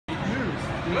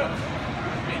We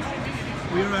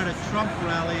are at a Trump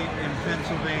rally in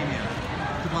Pennsylvania.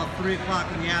 It's about 3 o'clock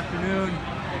in the afternoon.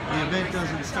 The event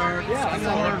doesn't start for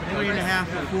 3.5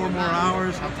 to 4 more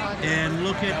hours. And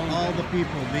look at all the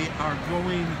people. They are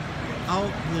going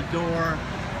out the door.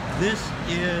 This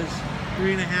is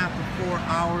 3.5 to 4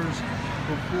 hours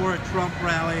before a Trump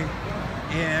rally.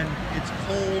 And it's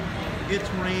cold, it's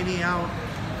rainy out,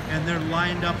 and they're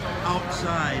lined up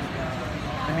outside.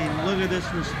 I mean, look at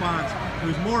this response.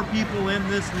 There's more people in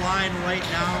this line right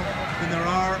now than there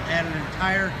are at an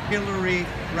entire Hillary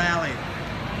rally.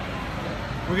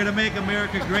 We're gonna make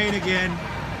America great again,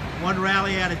 one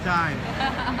rally at a time.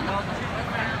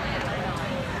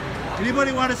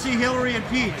 Anybody want to see Hillary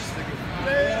impeached?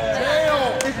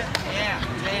 Jail! Yeah,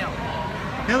 jail.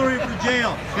 Hillary for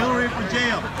jail, Hillary for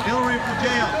jail, Hillary for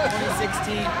jail.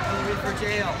 2016, Hillary for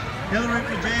jail. Hillary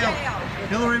for jail,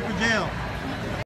 Hillary for jail.